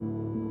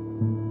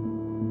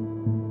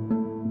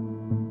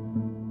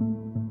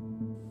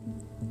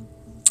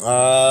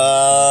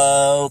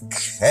Okay.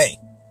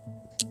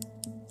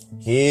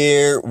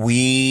 Here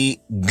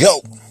we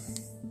go.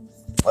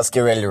 Let's get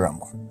ready to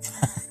rumble.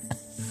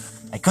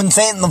 I couldn't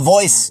say it in the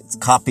voice. It's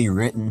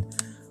copywritten.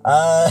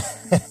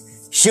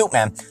 Shoot,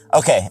 man.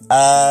 Okay.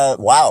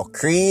 Wow.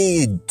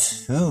 Creed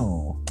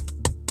 2.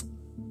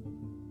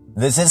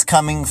 This is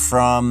coming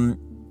from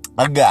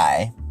a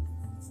guy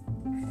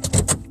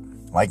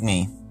like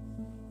me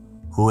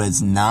who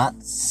has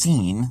not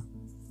seen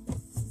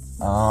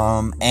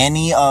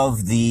any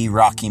of the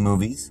Rocky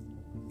movies,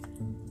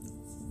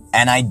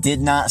 and I did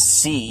not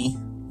see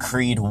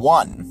Creed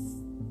 1.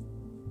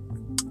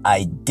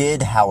 I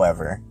did,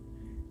 however,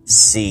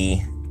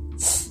 see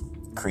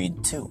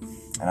Creed 2,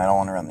 and I don't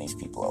want to run these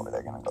people over.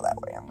 They're going to go that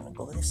way. I'm going to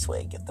go this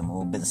way, give them a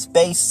little bit of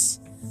space.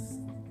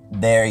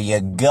 There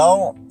you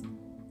go.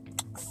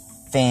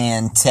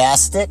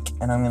 Fantastic.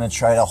 And I'm going to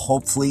try to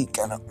hopefully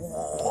kind of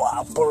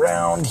whop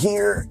around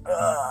here.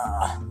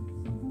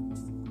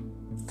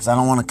 Because I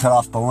don't want to cut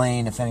off the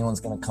lane if anyone's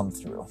going to come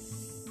through.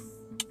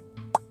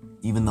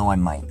 Even though I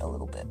might a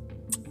little bit.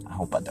 I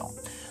hope I don't.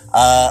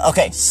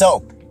 Okay,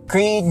 so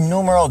Creed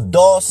numero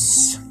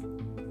dos.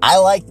 I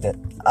liked it.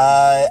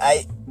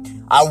 I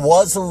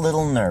was a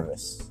little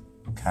nervous.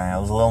 Okay, I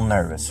was a little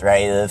nervous,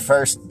 right? The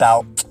first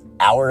about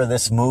hour of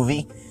this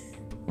movie,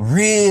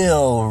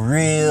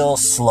 real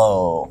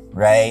slow,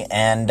 right?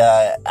 And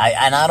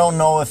I don't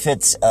know if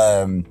it's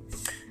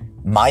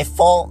my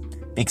fault,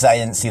 because I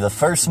didn't see the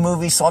first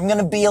movie, so I'm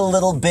gonna be a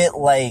little bit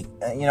like,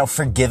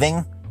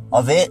 forgiving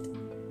of it,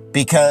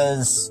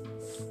 because,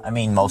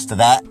 most of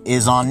that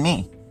is on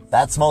me.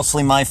 That's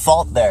mostly my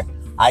fault there.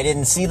 I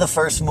didn't see the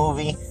first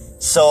movie,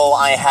 so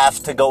I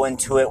have to go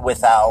into it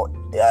without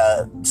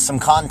some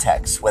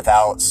context,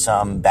 without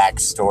some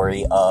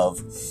backstory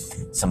of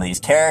some of these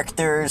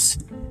characters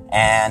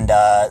and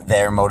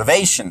their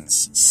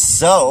motivations.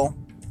 So,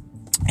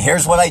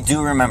 here's what I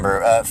do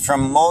remember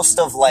from most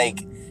of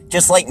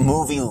just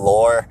movie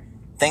lore,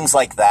 things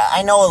like that.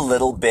 I know a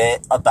little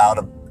bit about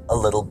a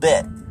little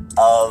bit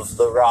of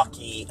the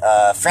Rocky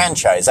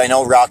franchise. I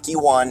know Rocky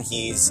 1,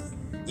 he's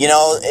an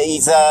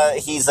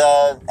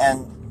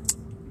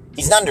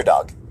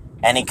underdog,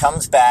 and he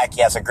comes back.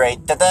 He has a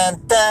great da da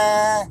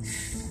da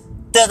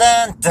da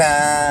da da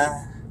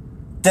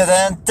da da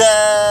da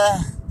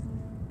da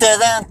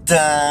da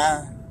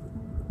da.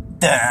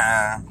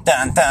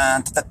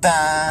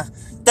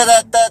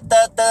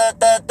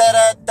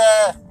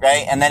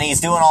 Right? And then he's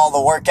doing all the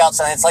workouts,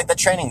 and it's like the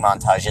training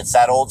montage. It's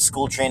that old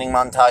school training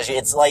montage.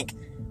 It's like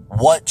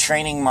what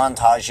training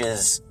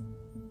montages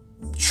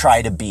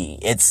try to be.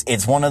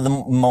 It's one of the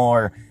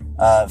more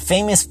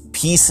famous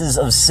pieces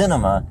of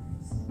cinema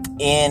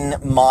in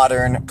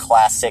modern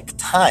classic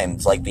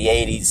times, like the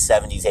 80s,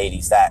 70s,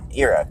 80s, that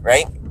era,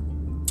 right?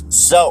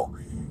 So,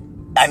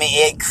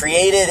 it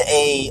created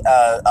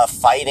a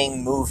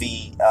fighting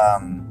movie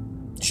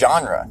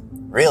genre,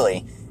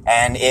 really,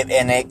 and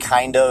it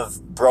kind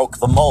of broke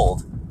the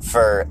mold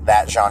for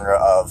that genre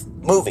of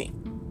movie.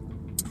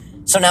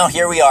 So now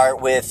here we are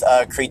with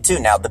Creed 2.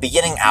 Now, the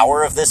beginning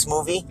hour of this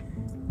movie,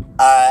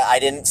 I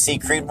didn't see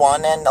Creed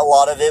 1, and a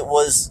lot of it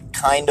was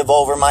kind of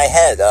over my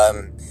head.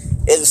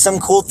 Some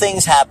cool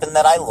things happened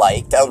that I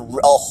liked. A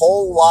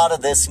whole lot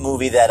of this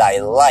movie that I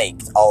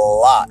liked a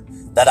lot,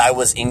 that I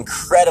was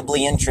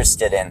incredibly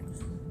interested in,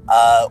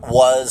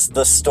 was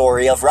the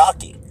story of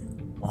Rocky.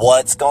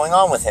 What's going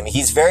on with him?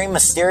 He's very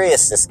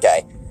mysterious, this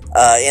guy,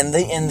 in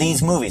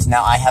these movies.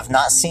 Now, I have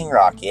not seen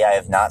Rocky. I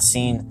have not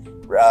seen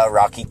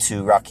Rocky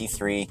 2, Rocky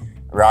 3,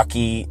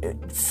 Rocky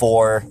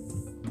 4,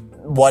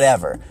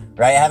 whatever,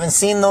 right? I haven't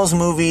seen those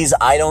movies.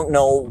 I don't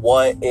know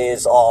what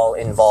is all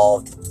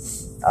involved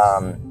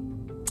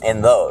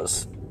in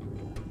those.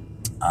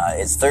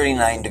 It's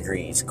 39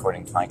 degrees,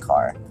 according to my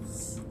car.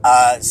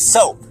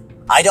 So,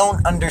 I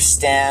don't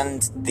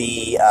understand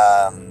the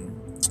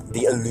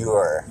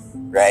allure,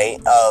 right,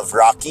 of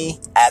Rocky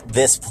at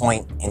this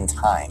point in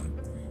time,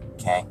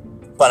 okay?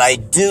 But I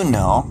do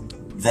know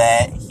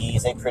that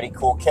he's a pretty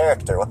cool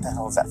character. What the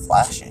hell is that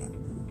flashing?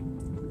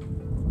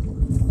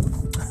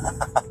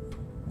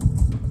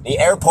 The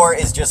airport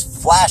is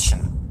just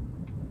flashing.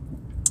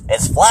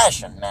 It's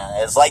flashing,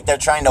 man. It's like they're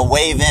trying to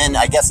wave in.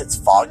 I guess it's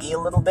foggy a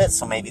little bit,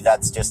 so maybe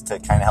that's just to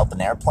kind of help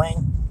an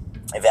airplane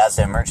if it has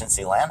an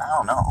emergency land. I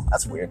don't know.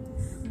 That's weird.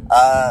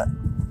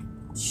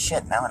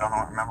 Shit, now I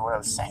don't remember what I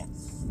was saying.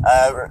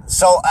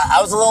 So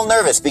I was a little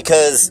nervous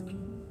because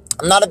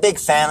I'm not a big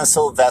fan of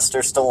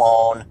Sylvester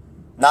Stallone.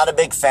 Not a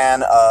big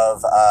fan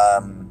of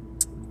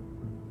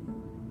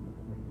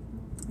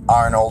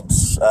Arnold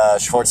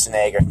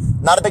Schwarzenegger.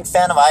 Not a big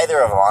fan of either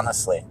of them,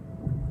 honestly.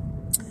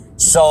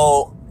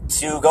 So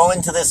to go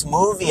into this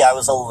movie, I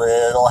was a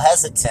little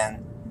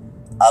hesitant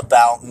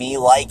about me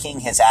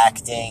liking his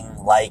acting,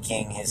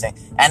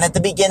 and at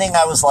the beginning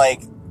I was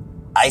like,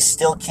 I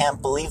still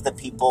can't believe that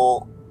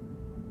people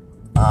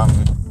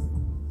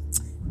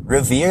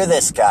revere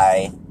this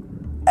guy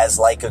as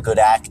like a good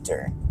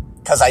actor.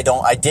 Because I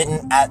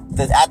didn't,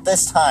 at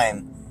this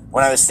time,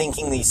 when I was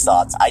thinking these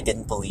thoughts, I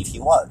didn't believe he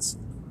was.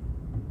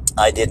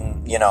 I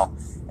didn't,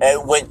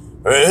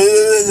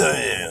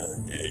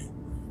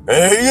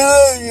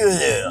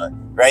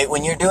 right?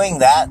 When you're doing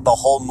that, the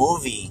whole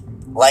movie,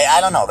 like,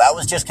 I don't know, that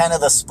was just kind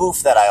of the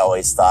spoof that I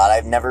always thought.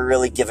 I've never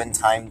really given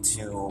time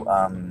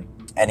to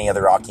any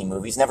other Rocky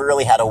movies. Never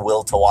really had a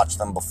will to watch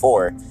them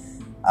before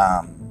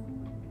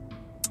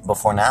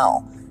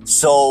now.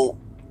 So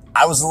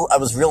I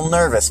was real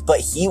nervous, but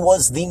he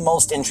was the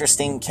most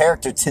interesting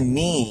character to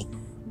me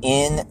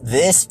in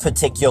this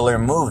particular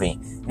movie.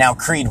 Now,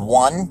 Creed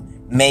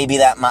 1, maybe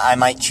I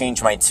might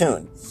change my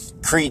tune.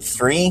 Creed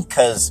 3,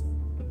 because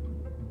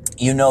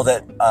you know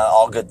that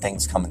all good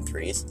things come in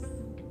threes.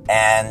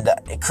 And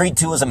Creed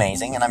 2 was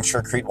amazing, and I'm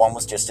sure Creed 1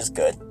 was just as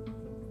good.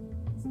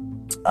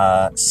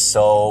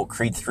 So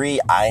Creed 3,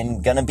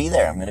 I'm gonna be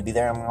there. I'm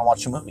gonna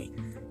watch the movie.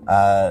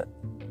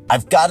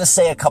 I've got to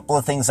say a couple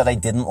of things that I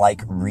didn't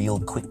like real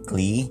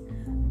quickly,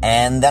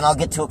 and then I'll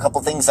get to a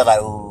couple things that I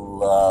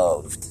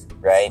loved,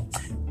 right?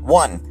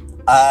 One,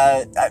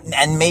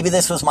 and maybe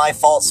this was my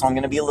fault, so I'm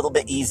going to be a little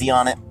bit easy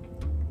on it.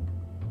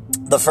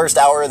 The first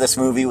hour of this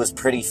movie was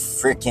pretty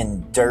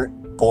freaking dirt,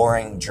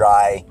 boring,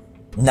 dry,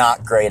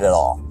 not great at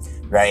all,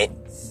 right?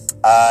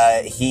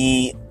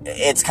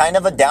 It's kind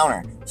of a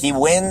downer. He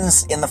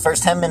wins in the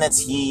first 10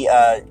 minutes.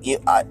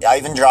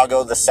 Ivan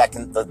Drago,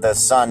 the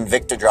son,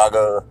 Victor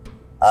Drago,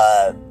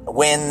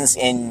 wins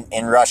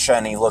in Russia,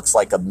 and he looks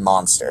like a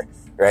monster,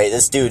 right?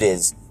 This dude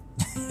is,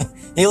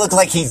 he looks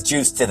like he's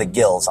juiced to the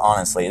gills,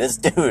 honestly. This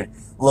dude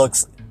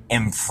looks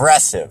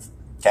impressive,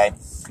 okay?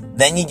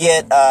 Then you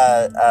get,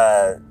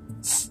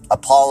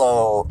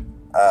 Apollo,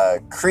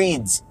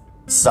 Creed's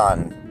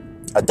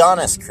son,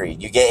 Adonis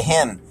Creed. You get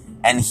him,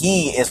 and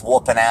he is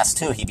whooping ass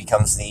too. He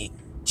becomes the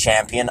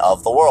champion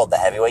of the world, the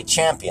heavyweight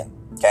champion,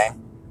 okay?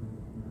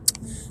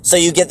 So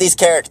you get these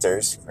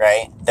characters,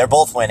 right? They're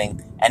both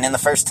winning. And in the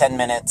first 10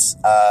 minutes,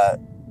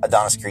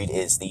 Adonis Creed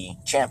is the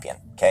champion,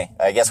 okay?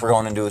 I guess we're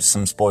going into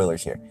some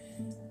spoilers here.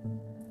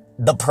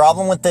 The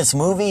problem with this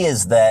movie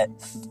is that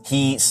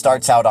he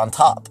starts out on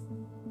top.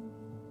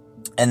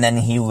 And then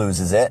he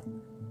loses it.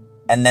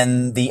 And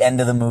then the end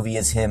of the movie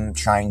is him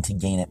trying to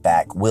gain it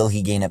back. Will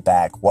he gain it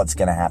back? What's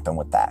going to happen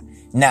with that?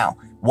 Now,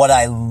 what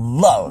I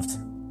loved,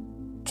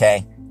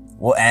 okay?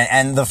 Well,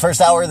 and the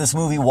first hour of this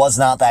movie was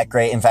not that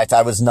great. In fact,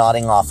 I was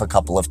nodding off a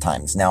couple of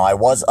times. Now, I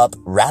was up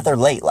rather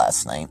late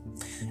last night.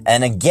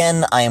 And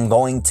again, I am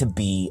going to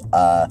be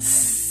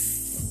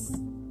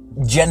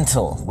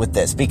gentle with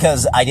this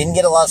because I didn't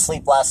get a lot of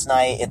sleep last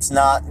night. It's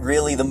not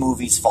really the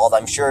movie's fault.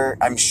 I'm sure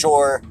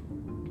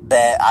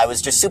that I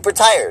was just super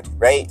tired,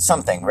 right?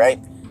 Something, right?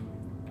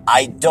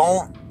 I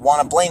don't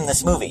want to blame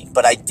this movie,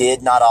 but I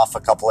did nod off a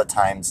couple of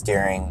times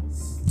during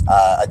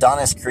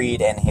Adonis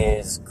Creed and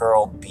his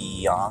girl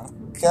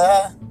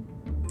Bianca,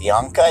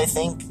 I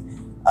think,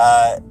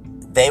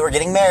 they were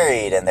getting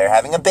married and they're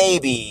having a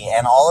baby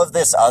and all of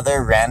this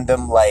other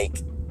random,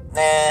 like,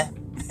 man,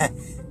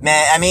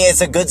 I mean, it's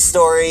a good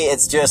story.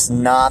 It's just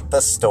not the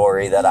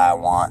story that I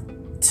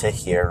want to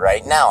hear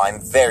right now.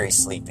 I'm very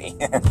sleepy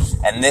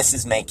and this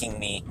is making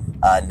me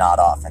nod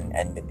off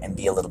and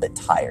be a little bit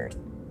tired.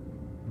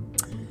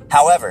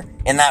 However,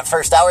 in that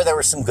first hour, there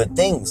were some good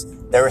things.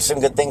 There were some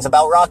good things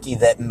about Rocky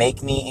that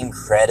make me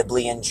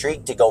incredibly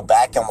intrigued to go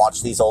back and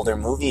watch these older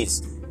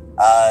movies.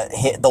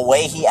 The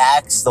way he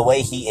acts, the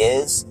way he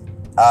is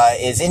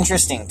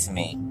interesting to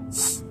me.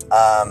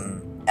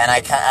 And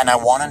I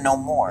want to know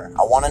more.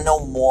 I want to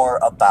know more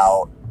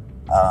about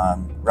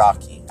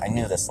Rocky. I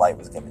knew this light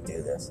was going to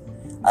do this.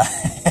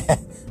 I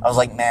was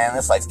like, man,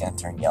 this light's going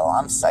to turn yellow.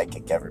 I'm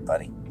psychic,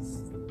 everybody.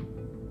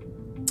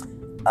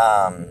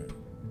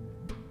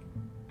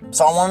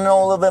 So I want to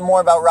know a little bit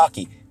more about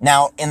Rocky.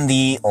 Now, in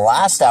the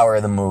last hour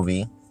of the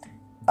movie,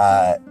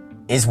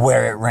 is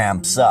where it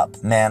ramps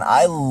up. Man,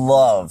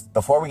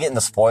 before we get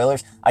into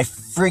spoilers, I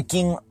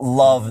freaking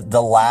love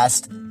the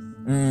last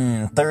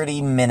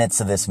 30 minutes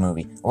of this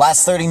movie.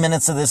 Last 30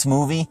 minutes of this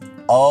movie,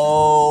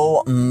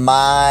 oh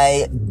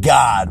my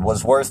God,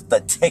 was worth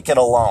the ticket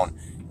alone.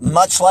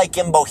 Much like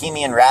in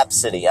Bohemian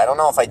Rhapsody. I don't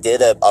know if I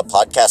did a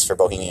podcast for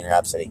Bohemian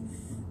Rhapsody,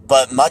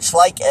 but much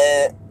like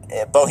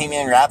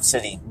Bohemian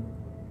Rhapsody,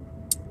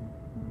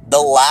 the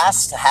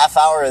last half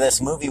hour of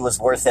this movie was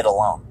worth it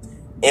alone.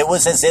 It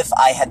was as if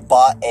I had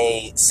bought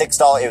a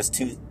 $6, it was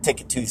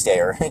Ticket Tuesday,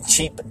 or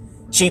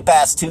cheap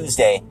ass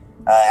Tuesday,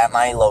 at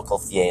my local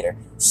theater.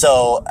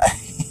 So,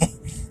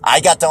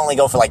 I got to only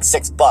go for like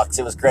 $6.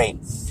 It was great.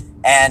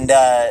 And,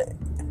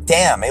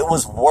 damn, it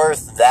was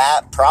worth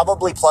that,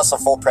 probably plus a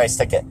full price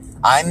ticket.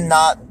 I'm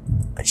not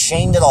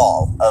ashamed at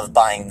all of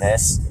buying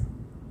this,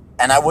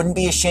 and I wouldn't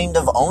be ashamed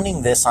of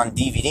owning this on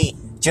DVD,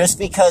 just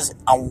because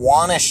I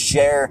want to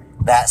share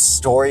that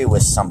story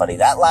with somebody.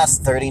 That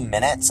last 30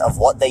 minutes of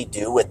what they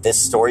do with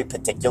this story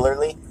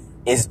particularly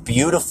is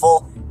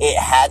beautiful. It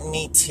had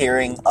me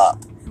tearing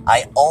up.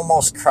 I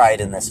almost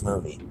cried in this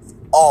movie.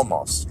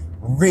 Almost.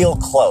 Real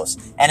close.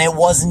 And it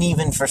wasn't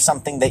even for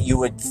something that you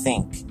would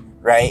think,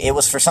 right? It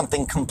was for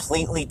something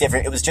completely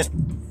different. It was just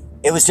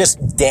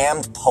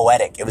damned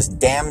poetic. It was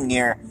damn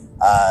near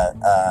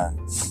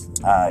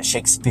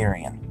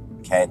Shakespearean.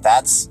 Okay,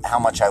 that's how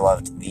much I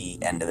loved the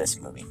end of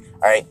this movie.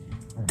 right?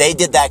 They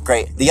did that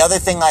great. The other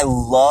thing I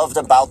loved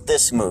about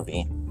this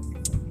movie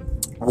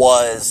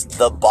was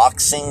the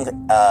boxing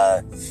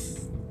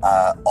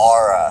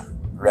aura,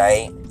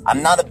 right?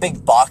 I'm not a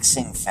big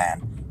boxing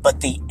fan,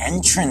 but the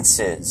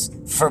entrances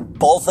for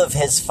both of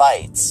his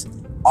fights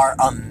are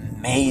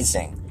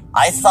amazing.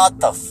 I thought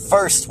the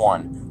first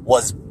one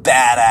was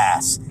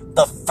badass.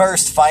 The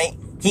first fight,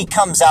 he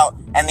comes out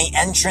and the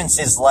entrance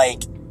is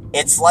like,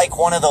 it's like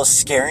one of those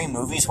scary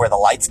movies where the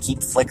lights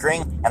keep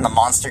flickering and the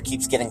monster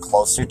keeps getting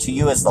closer to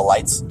you as the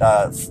lights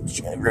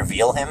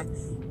reveal him,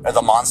 or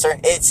the monster.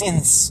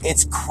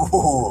 It's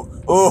cool.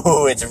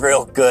 Ooh, it's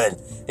real good.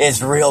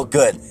 It's real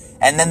good.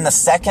 And then the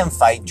second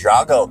fight,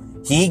 Drago,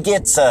 he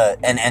gets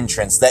an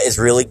entrance that is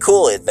really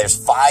cool. There's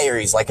fire.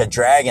 He's like a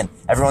dragon.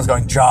 Everyone's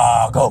going,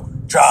 Drago,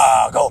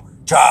 Drago,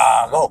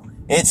 Drago.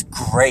 It's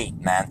great,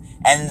 man.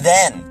 And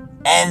then,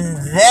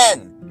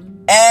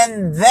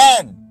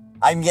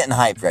 I'm getting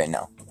hyped right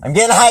now. I'm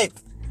getting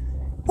hyped.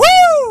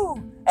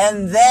 Woo!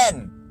 And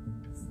then,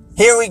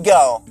 here we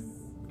go.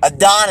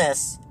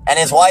 Adonis and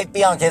his wife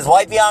Bianca. His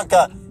wife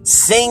Bianca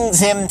sings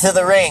him to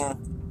the ring.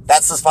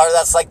 That's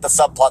like the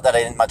subplot that I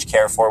didn't much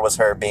care for, was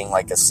her being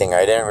like a singer.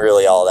 I didn't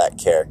really all that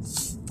care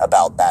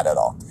about that at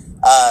all.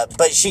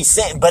 But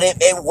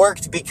it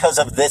worked because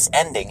of this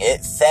ending.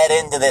 It fed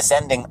into this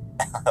ending.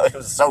 It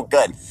was so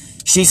good.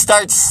 She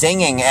starts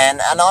singing, and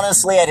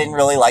honestly, I didn't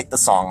really like the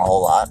song a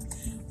whole lot.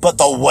 But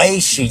the way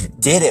she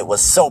did it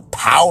was so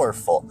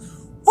powerful.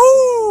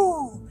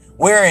 Woo!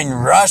 We're in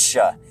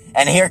Russia,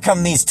 and here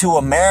come these two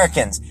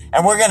Americans,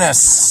 and we're gonna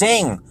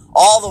sing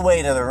all the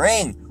way to the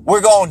ring.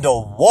 We're going to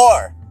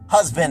war,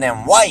 husband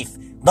and wife.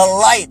 The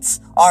lights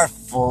are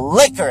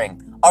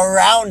flickering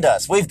around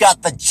us. We've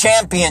got the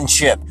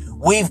championship.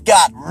 We've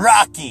got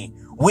Rocky.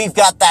 We've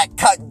got that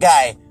cut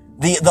guy,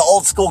 the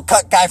old school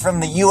cut guy from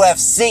the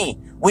UFC.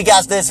 We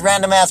got this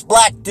random ass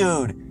black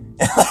dude.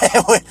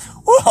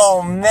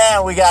 Oh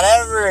man, we got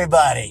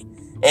everybody.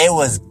 It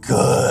was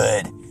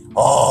good.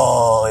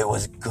 Oh, it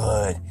was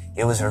good.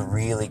 It was a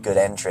really good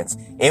entrance.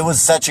 It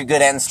was such a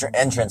good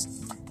entrance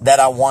that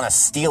I want to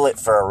steal it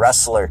for a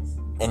wrestler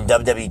in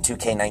WWE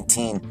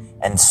 2K19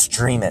 and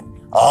stream it.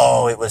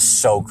 Oh, it was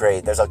so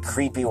great. There's a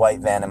creepy white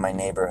van in my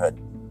neighborhood,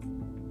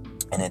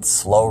 and it's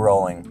slow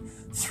rolling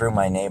through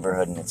my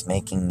neighborhood, and it's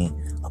making me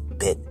a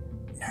bit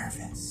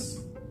nervous.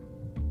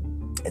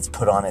 It's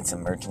put on its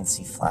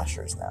emergency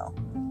flashers now.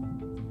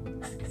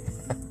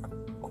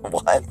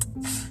 What?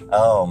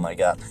 Oh my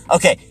god.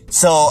 Okay,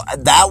 so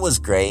that was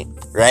great,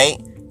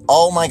 right?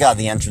 Oh my god,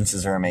 the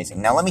entrances are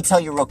amazing. Now let me tell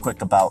you real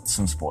quick about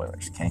some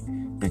spoilers, okay?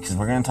 Because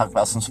we're going to talk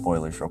about some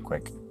spoilers real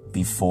quick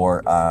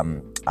before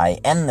I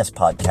end this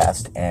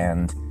podcast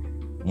and,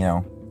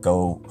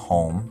 go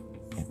home,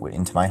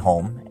 into my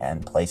home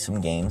and play some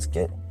games,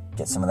 get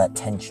some of that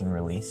tension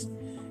released.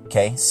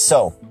 Okay,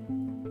 so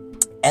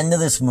end of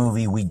this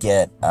movie, we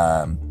get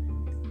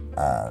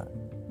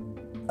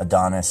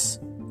Adonis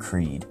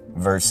Creed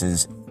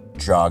versus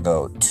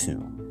Drago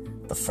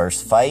 2. The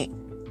first fight,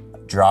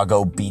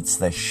 Drago beats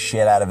the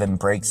shit out of him,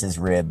 breaks his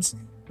ribs,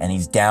 and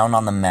he's down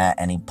on the mat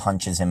and he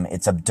punches him.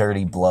 It's a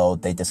dirty blow.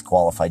 They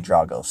disqualify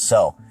Drago.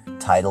 So,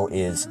 title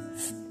is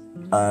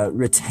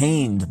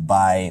retained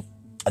by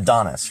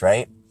Adonis,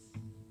 right?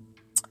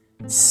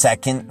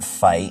 Second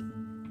fight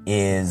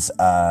is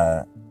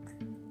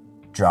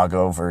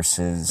Drago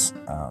versus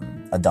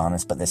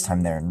Adonis, but this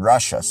time they're in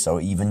Russia, so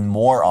even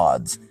more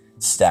odds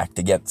stacked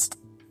against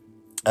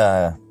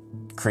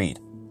Creed.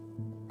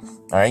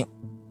 All right?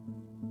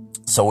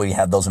 So we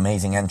have those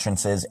amazing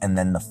entrances, and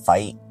then the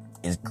fight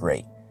is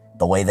great.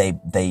 The way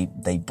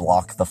they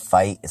block the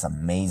fight is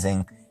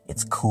amazing.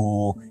 It's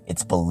cool.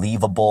 It's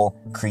believable.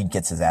 Creed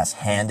gets his ass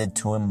handed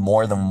to him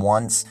more than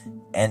once,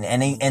 and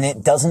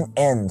it doesn't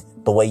end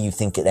the way you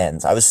think it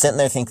ends. I was sitting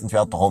there thinking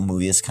throughout the whole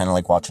movie, it's kind of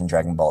like watching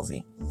Dragon Ball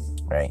Z,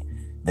 right?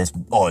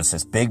 It's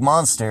this big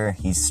monster.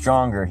 He's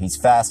stronger. He's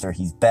faster.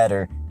 He's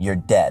better. You're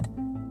dead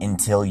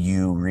until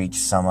you reach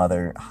some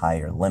other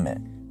higher limit,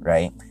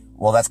 right?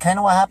 Well, that's kind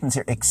of what happens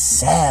here,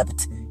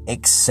 except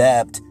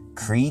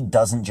Creed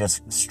doesn't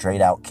just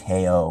straight out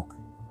KO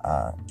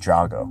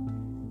Drago.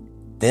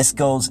 This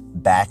goes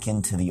back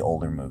into the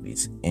older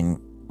movies. In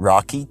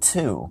Rocky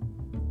 2,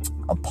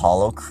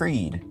 Apollo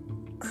Creed,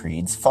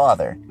 Creed's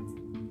father,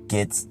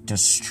 gets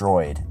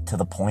destroyed to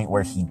the point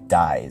where he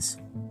dies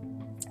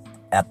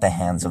at the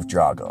hands of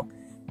Drago.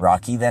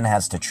 Rocky then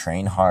has to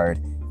train hard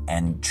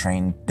and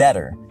train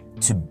better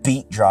to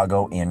beat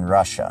Drago in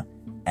Russia.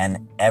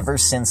 And ever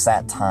since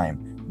that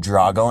time,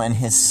 Drago and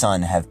his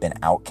son have been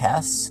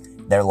outcasts.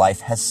 Their life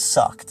has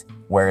sucked,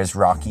 whereas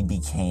Rocky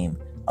became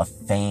a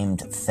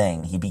famed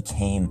thing. He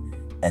became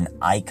an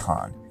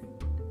icon.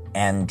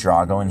 And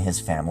Drago and his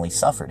family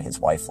suffered. His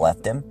wife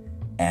left him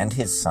and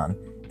his son,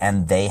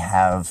 and they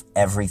have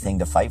everything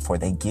to fight for.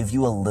 They give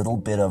you a little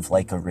bit of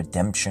like a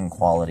redemption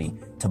quality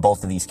to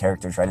both of these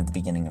characters right at the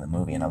beginning of the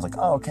movie. And I was like,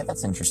 oh, okay,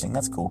 that's interesting.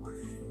 That's cool.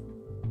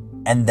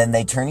 And then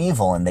they turn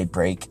evil and they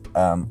break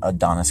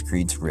Adonis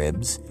Creed's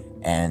ribs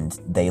and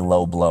they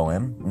low blow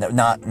him. No,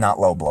 not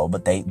low blow,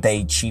 but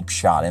they cheap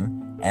shot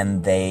him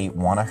and they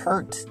want to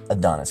hurt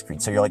Adonis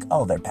Creed. So you're like,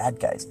 oh, they're bad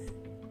guys.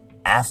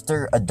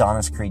 After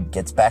Adonis Creed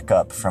gets back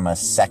up from a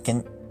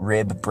second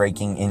rib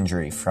breaking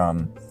injury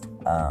from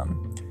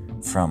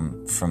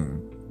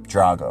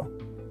Drago,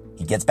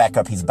 he gets back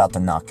up. He's about to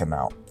knock him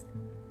out.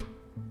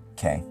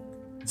 Okay,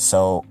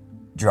 so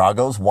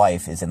Drago's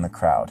wife is in the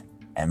crowd,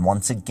 and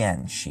once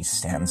again she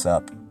stands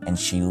up and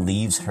she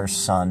leaves her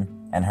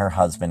son and her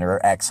husband, or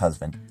her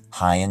ex-husband,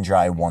 high and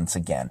dry once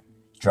again.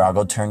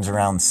 Drago turns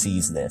around,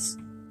 sees this.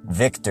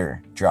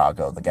 Victor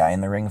Drago, the guy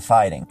in the ring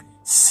fighting,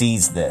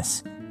 sees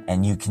this,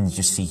 and you can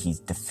just see he's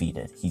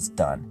defeated. He's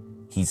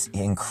done. He's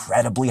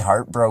incredibly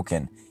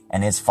heartbroken,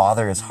 and his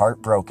father is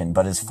heartbroken,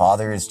 but his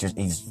father is just,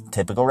 he's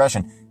typical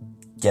Russian.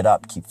 Get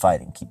up, keep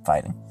fighting, keep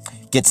fighting.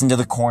 Gets into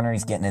the corner,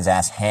 he's getting his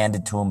ass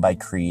handed to him by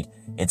Creed.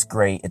 It's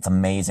great, it's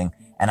amazing.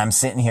 And I'm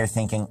sitting here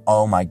thinking,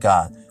 oh my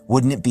God,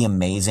 wouldn't it be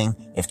amazing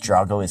if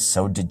Drago is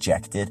so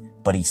dejected,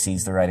 but he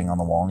sees the writing on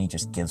the wall and he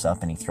just gives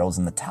up and he throws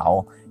in the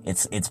towel?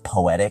 It's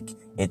poetic.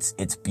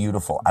 It's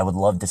beautiful. I would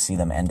love to see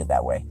them end it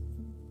that way.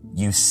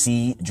 You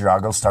see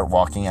Drago start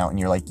walking out and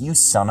you're like, you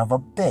son of a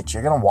bitch.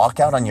 You're going to walk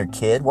out on your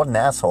kid? What an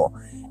asshole.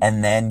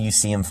 And then you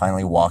see him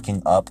finally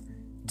walking up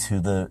to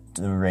the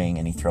ring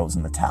and he throws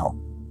in the towel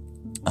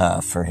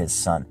for his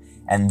son.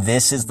 And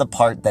this is the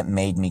part that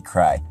made me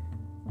cry.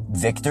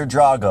 Victor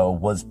Drago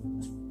was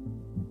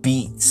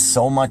beat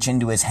so much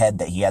into his head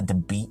that he had to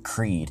beat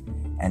Creed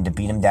and to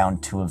beat him down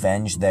to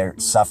avenge their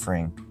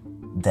suffering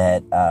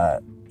that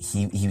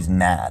he was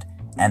mad.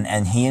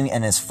 And he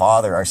and his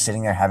father are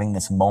sitting there having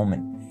this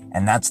moment.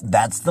 And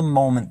that's the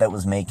moment that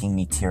was making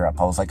me tear up.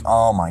 I was like,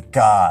 oh my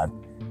God.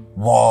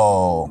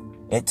 Whoa.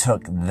 It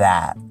took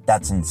that.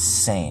 That's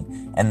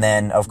insane. And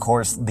then, of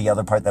course, the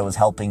other part that was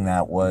helping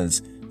that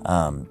was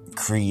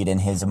Creed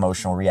and his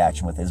emotional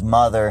reaction with his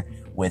mother,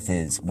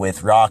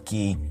 with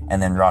Rocky,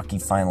 and then Rocky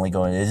finally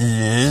going,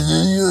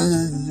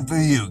 for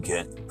you,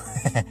 kid.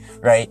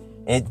 Right?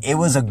 It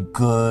was a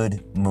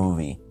good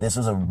movie. This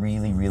was a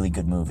really, really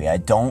good movie. I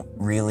don't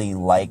really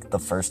like the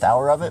first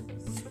hour of it.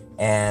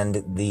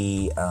 And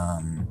the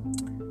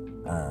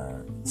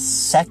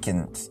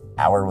second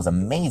hour was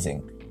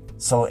amazing.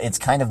 So it's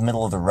kind of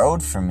middle of the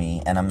road for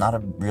me, and I'm not a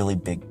really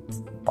big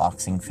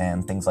boxing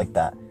fan, things like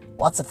that.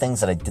 Lots of things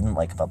that I didn't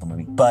like about the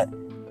movie, but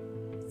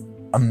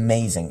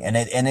amazing. And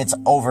it's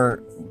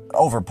over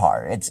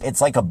par.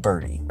 It's like a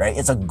birdie, right?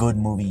 It's a good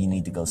movie. You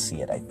need to go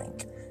see it, I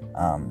think.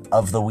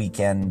 Of the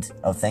weekend,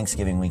 of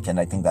Thanksgiving weekend,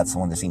 I think that's the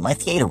one to see. My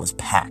theater was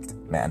packed,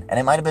 man. And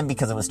it might have been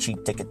because it was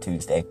Cheap Ticket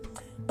Tuesday,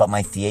 but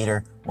my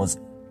theater was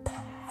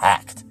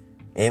packed.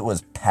 It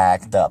was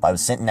packed up. I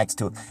was sitting next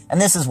to it.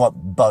 And this is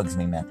what bugs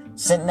me, man.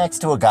 Sitting next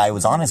to a guy who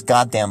was on his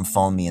goddamn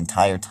phone the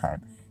entire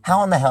time.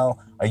 How in the hell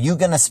are you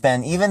going to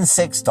spend even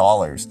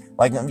 $6?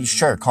 Like,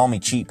 sure, call me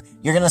cheap.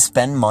 You're going to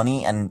spend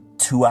money and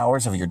 2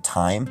 hours of your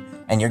time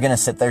and you're going to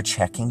sit there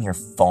checking your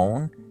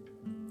phone?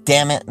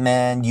 Damn it,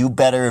 man. You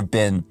better have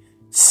been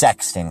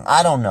sexting.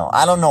 I don't know.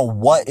 I don't know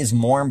what is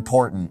more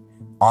important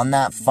on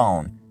that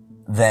phone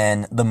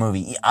than the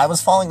movie. I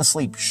was falling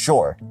asleep,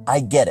 sure.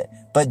 I get it.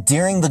 But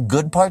during the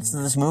good parts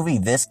of this movie,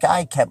 this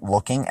guy kept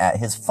looking at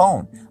his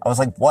phone. I was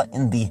like, what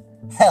in the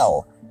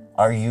hell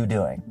are you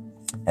doing?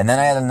 And then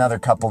I had another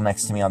couple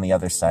next to me on the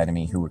other side of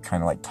me who were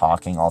kind of like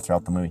talking all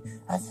throughout the movie.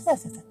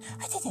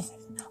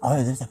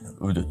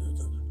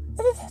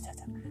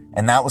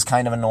 And that was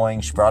kind of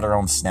annoying. She brought her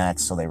own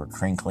snacks, so they were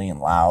crinkly and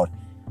loud.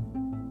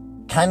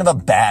 Kind of a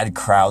bad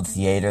crowd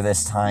theater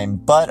this time,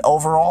 but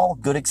overall,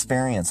 good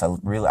experience.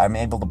 I'm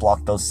able to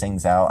block those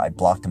things out. I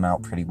blocked them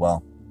out pretty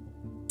well.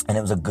 And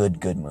it was a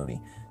good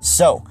movie.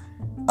 So,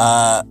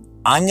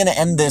 I'm going to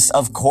end this.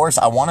 Of course,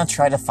 I want to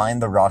try to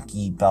find the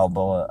Rocky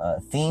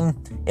Balboa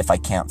theme. If I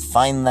can't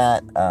find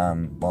that,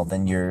 well,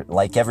 then you're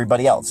like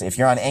everybody else. If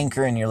you're on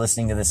Anchor and you're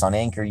listening to this on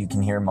Anchor, you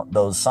can hear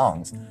those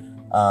songs.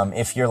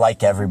 If you're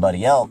like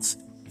everybody else,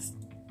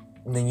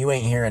 then you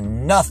ain't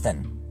hearing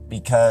nothing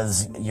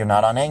because you're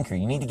not on Anchor.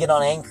 You need to get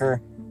on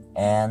Anchor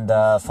and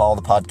follow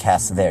the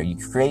podcast there. You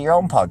can create your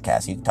own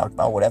podcast. You can talk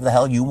about whatever the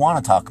hell you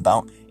want to talk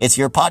about. It's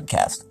your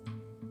podcast.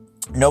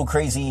 No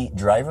crazy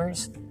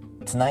drivers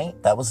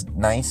tonight. That was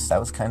nice. That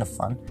was kind of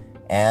fun.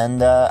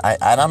 And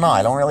I don't know.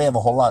 I don't really have a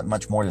whole lot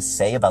much more to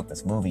say about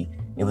this movie.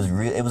 It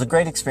was a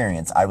great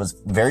experience. I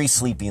was very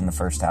sleepy in the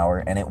first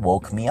hour, and it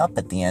woke me up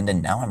at the end,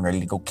 and now I'm ready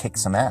to go kick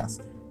some ass.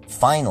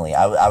 Finally,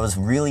 I was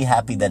really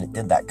happy that it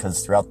did that,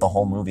 because throughout the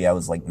whole movie, I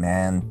was like,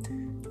 man,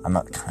 I'm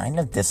kind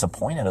of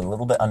disappointed, a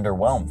little bit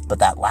underwhelmed. But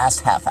that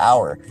last half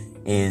hour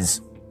is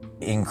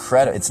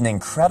incredible. It's an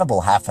incredible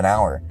half an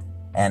hour.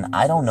 And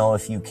I don't know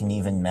if you can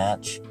even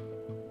match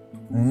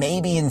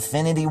maybe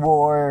Infinity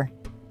War.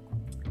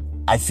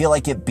 I feel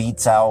like it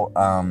beats out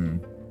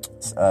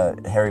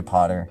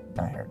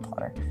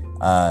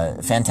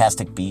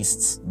Fantastic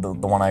Beasts, the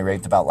one I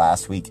raved about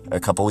a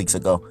couple weeks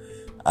ago.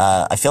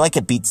 I feel like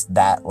it beats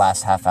that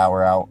last half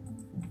hour out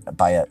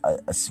by a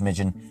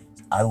smidgen.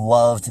 I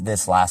loved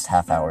this last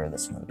half hour of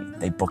this movie.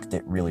 They booked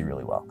it really,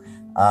 really well.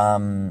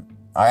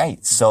 All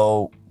right.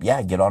 So,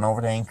 yeah, get on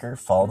over to Anchor,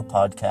 follow the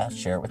podcast,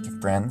 share it with your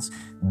friends.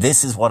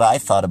 This is what I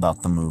thought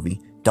about the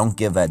movie. Don't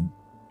give a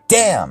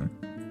damn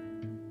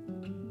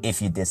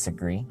if you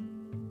disagree.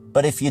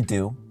 But if you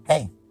do,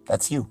 hey,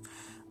 that's you.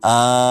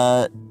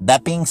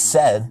 That being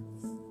said,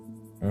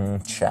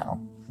 ciao.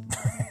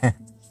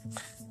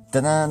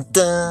 Dun dun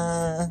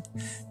dun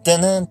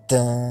dun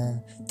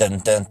dun dun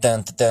dun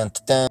dun dun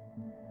dun.